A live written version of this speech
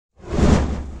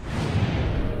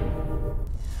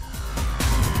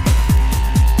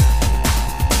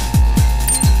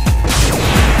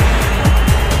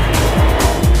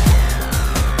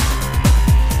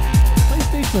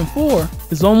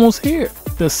is almost here.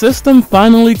 The system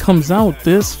finally comes out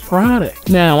this Friday.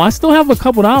 Now, I still have a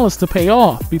couple dollars to pay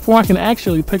off before I can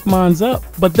actually pick mine up.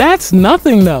 But that's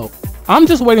nothing though. I'm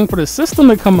just waiting for the system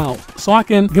to come out so I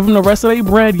can give them the rest of their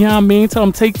bread, you know what I mean? Tell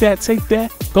them take that, take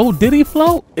that. Go Diddy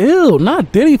Flow? Ew,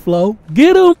 not Diddy Flow.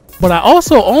 Get him. But I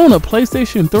also own a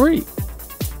PlayStation 3.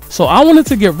 So I wanted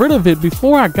to get rid of it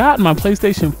before I got my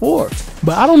PlayStation 4.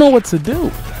 But I don't know what to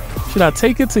do. Should I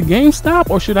take it to GameStop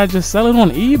or should I just sell it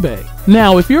on eBay?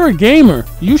 Now, if you're a gamer,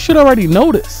 you should already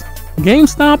know this.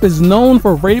 GameStop is known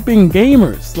for raping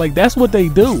gamers. Like, that's what they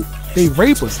do. They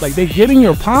rape us, like they get in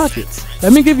your pockets.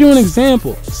 Let me give you an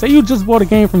example. Say you just bought a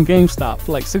game from GameStop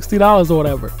for like $60 or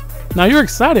whatever. Now you're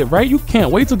excited, right? You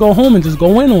can't wait to go home and just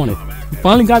go in on it. You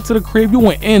finally got to the crib, you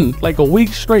went in like a week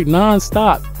straight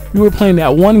non-stop. You were playing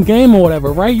that one game or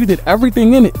whatever, right? You did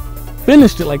everything in it.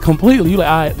 Finished it like completely. You're like,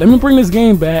 all right, let me bring this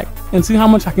game back and see how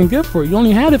much I can get for it. You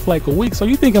only had it for like a week, so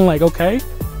you're thinking like, okay,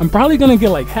 I'm probably gonna get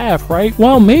like half, right?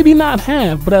 Well, maybe not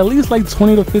half, but at least like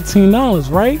 $20 to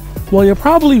 $15, right? Well, you're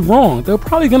probably wrong. They're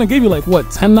probably gonna give you like what,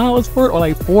 $10 for it or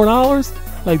like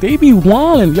 $4? Like they be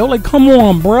wildin', yo. Like come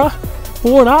on, bruh,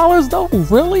 $4 though,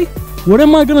 really? What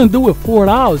am I gonna do with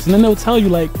 $4? And then they'll tell you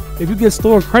like, if you get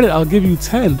store credit, I'll give you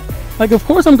 10. Like of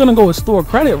course I'm gonna go with store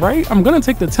credit, right? I'm gonna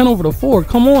take the 10 over the 4.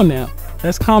 Come on now,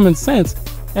 that's common sense.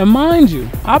 And mind you,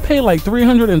 I pay like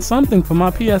 300 and something for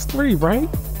my PS3, right?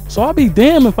 So I'll be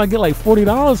damned if I get like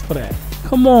 $40 for that.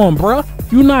 Come on, bruh.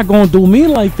 You're not gonna do me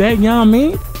like that, you know what I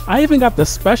mean? I even got the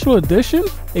special edition.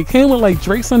 It came with like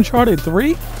Drake's Uncharted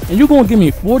 3, and you gonna give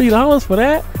me $40 for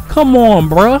that? Come on,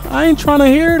 bruh. I ain't trying to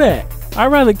hear that. I'd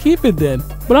rather keep it then.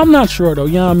 But I'm not sure though,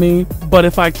 you know what I mean? But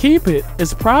if I keep it,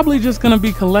 it's probably just gonna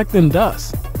be collecting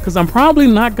dust. Cause I'm probably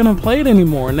not gonna play it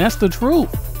anymore, and that's the truth.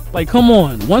 Like come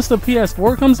on, once the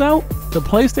PS4 comes out, the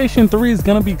PlayStation 3 is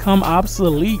gonna become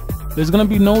obsolete. There's gonna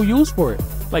be no use for it.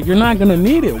 Like you're not gonna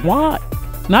need it. Why?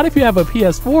 Not if you have a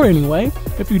PS4 anyway.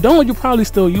 If you don't, you probably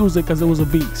still use it because it was a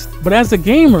beast. But as a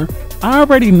gamer, I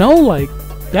already know, like,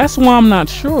 that's why I'm not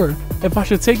sure if I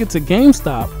should take it to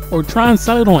GameStop or try and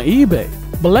sell it on eBay.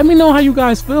 But let me know how you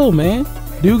guys feel, man.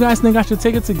 Do you guys think I should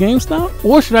take it to GameStop?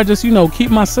 Or should I just, you know, keep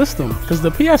my system? Because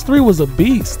the PS3 was a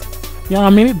beast. You know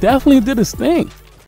what I mean? It definitely did its thing.